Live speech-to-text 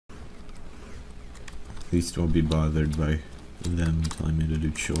At least won't be bothered by them telling me to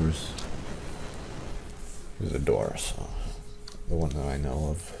do chores. There's a door, so the one that I know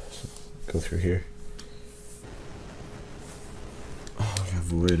of. So go through here. Oh, I got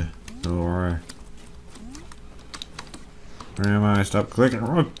void. Oh, alright. Where am I? Stop clicking the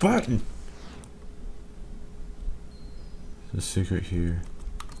wrong button! There's a secret here.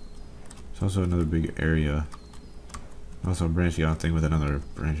 There's also another big area. Also a branching out thing with another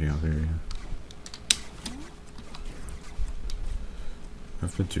branching out area.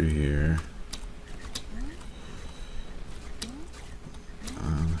 I've been through here.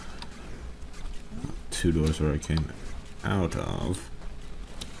 Two doors where I came out of.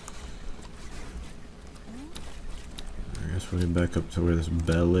 I guess we'll get back up to where this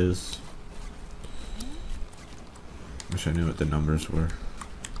bell is. Wish I knew what the numbers were.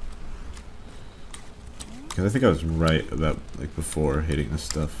 Because I think I was right about, like, before hitting this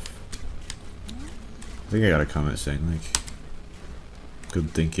stuff. I think I got a comment saying, like, good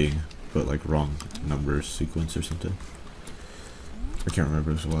thinking, but, like, wrong numbers sequence or something. I can't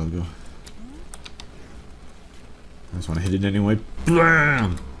remember, it was a while ago. I just want to hit it anyway.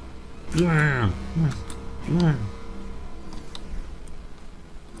 Blam! Blam! Blam!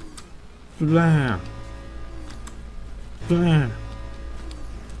 Blam! Blam!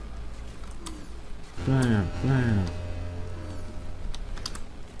 Blam! Blam!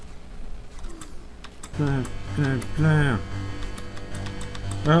 Blam! Blam! Blam!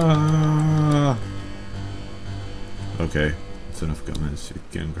 Ah! Okay, that's enough comments. It's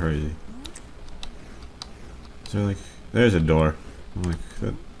getting crazy. So like, there's a door. I'm like,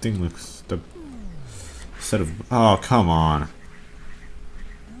 that thing looks the set of. Oh, come on!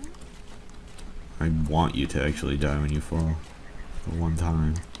 I want you to actually die when you fall for one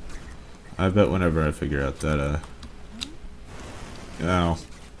time. I bet whenever I figure out that oh,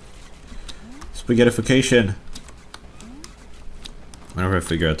 spaghettification. Whenever I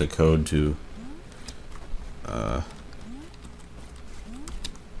figure out the code to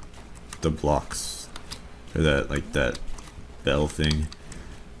the blocks, or that, like, that bell thing,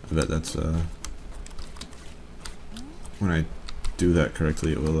 I bet that's when I do that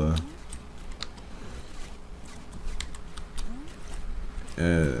correctly, it will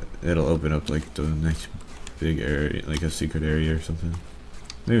it'll open up, like, the next big area, like a secret area or something.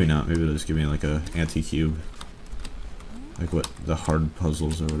 Maybe not, maybe it'll just give me like a anti-cube, like what the hard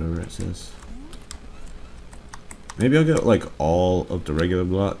puzzles or whatever it says. Maybe I'll get like all of the regular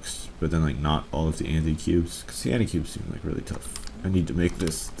blocks, but then like not all of the anti-cubes, because the anti-cubes seem like really tough. I need to make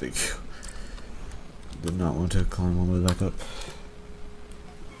this thing. Did not want to climb all the way back up.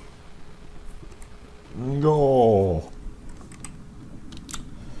 Go.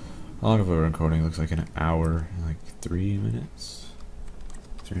 How long of a recording? Looks like an hour and like 3 minutes,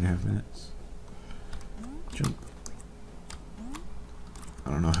 3.5 minutes. Jump. I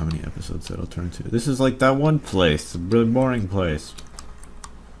don't know how many episodes that'll turn into. This is like that one place, a really boring place.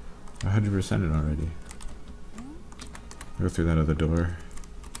 100% it already. Go through that other door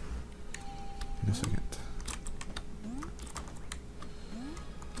in a second.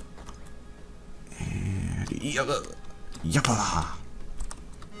 And yappa, yappa.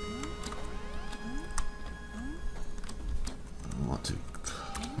 I want to.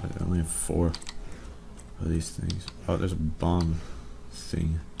 I only have 4 of these things. Oh, there's a bomb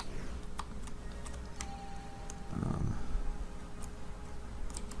thing.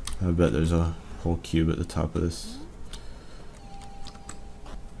 I bet there's a whole cube at the top of this.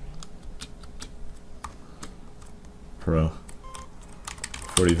 Pro.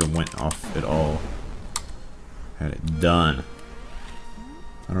 Before it even went off at all. Had it done.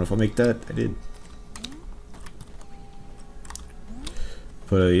 I don't know if I'll make that. I did.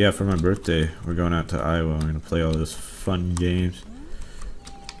 But yeah, for my birthday, we're going out to Iowa. We're gonna play all those fun games.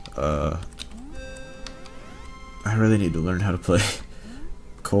 I really need to learn how to play.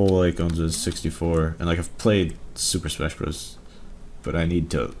 Cole like owns a 64, and like I've played Super Smash Bros. But I need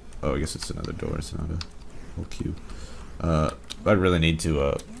to. Oh, I guess it's another door. It's not a whole cube. I really need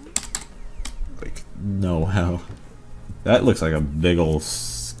to like know how. That looks like a big old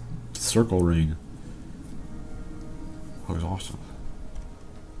circle ring. That was awesome.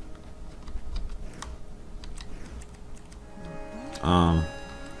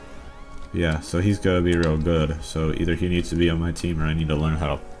 Yeah, so he's gotta be real good. So either he needs to be on my team or I need to learn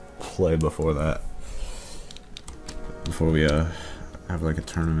how to play before that. Before we have like a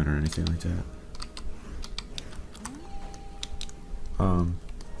tournament or anything like that.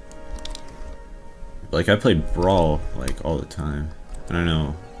 Like I played Brawl like all the time. And I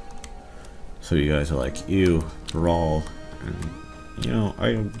know so you guys are like, ew, Brawl, and you know,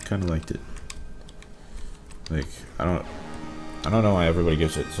 I kinda liked it. Like, I don't know why everybody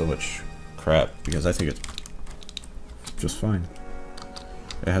gives it so much crap, because I think it's just fine.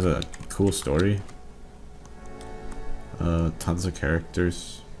 It has a cool story. Tons of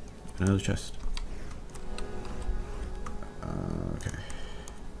characters. Another chest. Okay.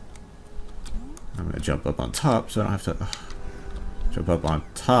 I'm gonna jump up on top so I don't have to jump up on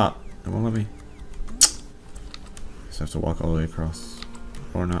top. It won't let me. Just have to walk all the way across.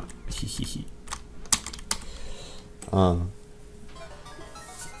 Or not. Hehehe.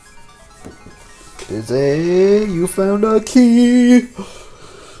 FEZ, you found a key!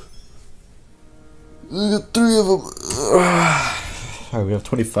 We got 3 of them. Alright, we have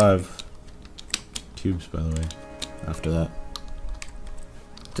 25 cubes, by the way, after that.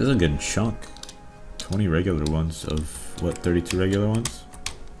 This is a good chunk. 20 regular ones of, what, 32 regular ones?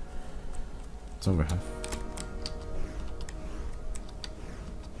 It's over half.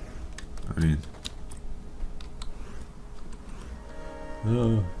 I mean...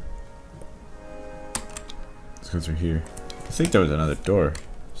 Oh. Let's go through here. I think there was another door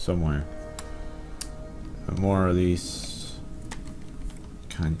somewhere. But more of these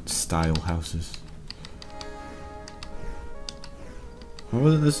kind of style houses. Why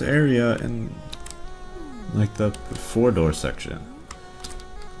wasn't this area in like the 4-door section?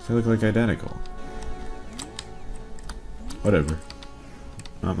 They look like identical. Whatever.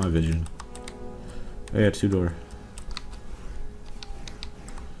 Not my vision. Oh yeah, 2-door.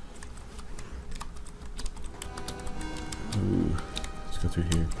 Ooh, let's go through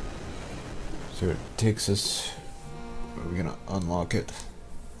here. See where it takes us. Are we gonna unlock it?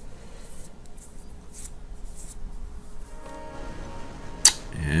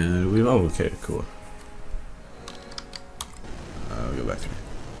 And we, oh, okay, cool. I'll go back through.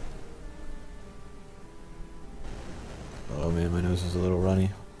 Oh man, my nose is a little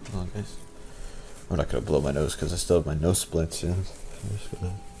runny. Oh, guys. I'm not gonna blow my nose because I still have my nose splints in.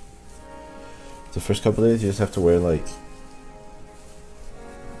 The first couple days, you just have to wear like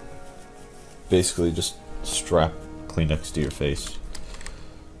basically just strap Kleenex to your face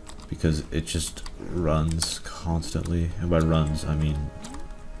because it just runs constantly. And by runs, I mean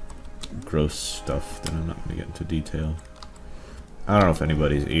gross stuff that I'm not gonna get into detail. I don't know if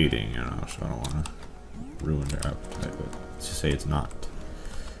anybody's eating, you know, so I don't want to ruin their appetite, but let's just say it's not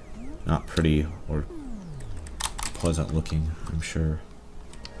pretty or pleasant looking, I'm sure.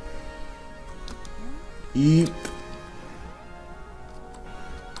 Eep.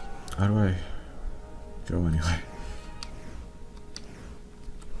 How do I go anywhere?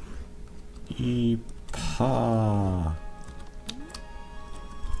 Eep-ha.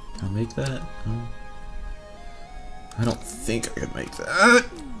 Can I make that? No. I don't think I can make that.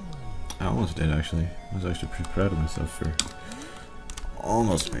 I almost did, actually. I was actually pretty proud of myself for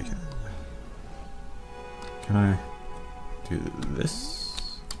almost making it. Can I do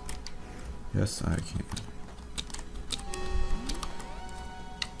this? Yes, I can.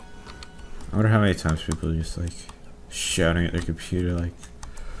 I wonder how many times people are just like shouting at their computer like,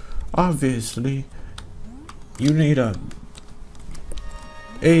 obviously, you need a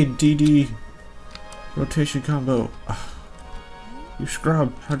ADD rotation combo. You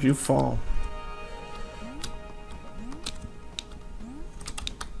scrub, how'd you fall?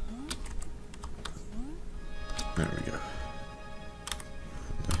 There we go.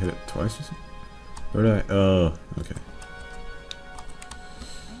 Did I hit it twice or something? Where did I? Oh, okay.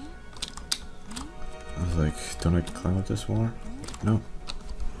 I was like, don't I climb up this more? No.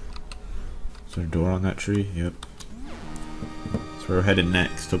 Is there a door on that tree? Yep. That's where we're headed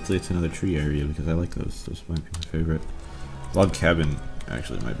next. Hopefully it's another tree area because I like those. Those might be my favorite. Log cabin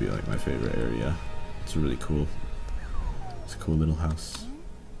actually might be like my favorite area. It's really cool. It's a cool little house.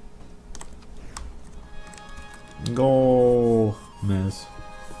 Go, mess.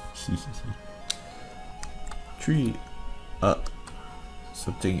 Tree up.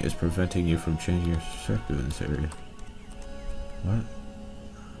 Something is preventing you from changing your perspective in this area. What?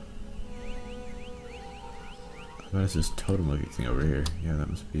 What is this totem looking thing over here? Yeah, that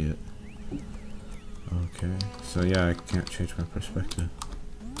must be it. Okay, so yeah, I can't change my perspective.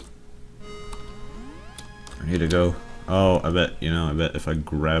 I need to go. Oh, I bet, you know, I bet if I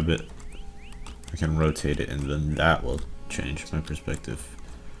grab it, I can rotate it and then that will change my perspective.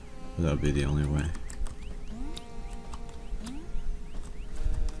 That would be the only way.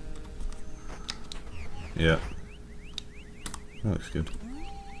 Yeah. That looks good.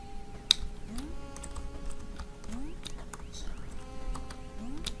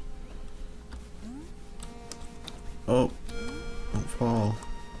 Oh, don't fall.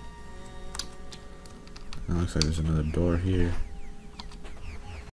 It looks like there's another door here.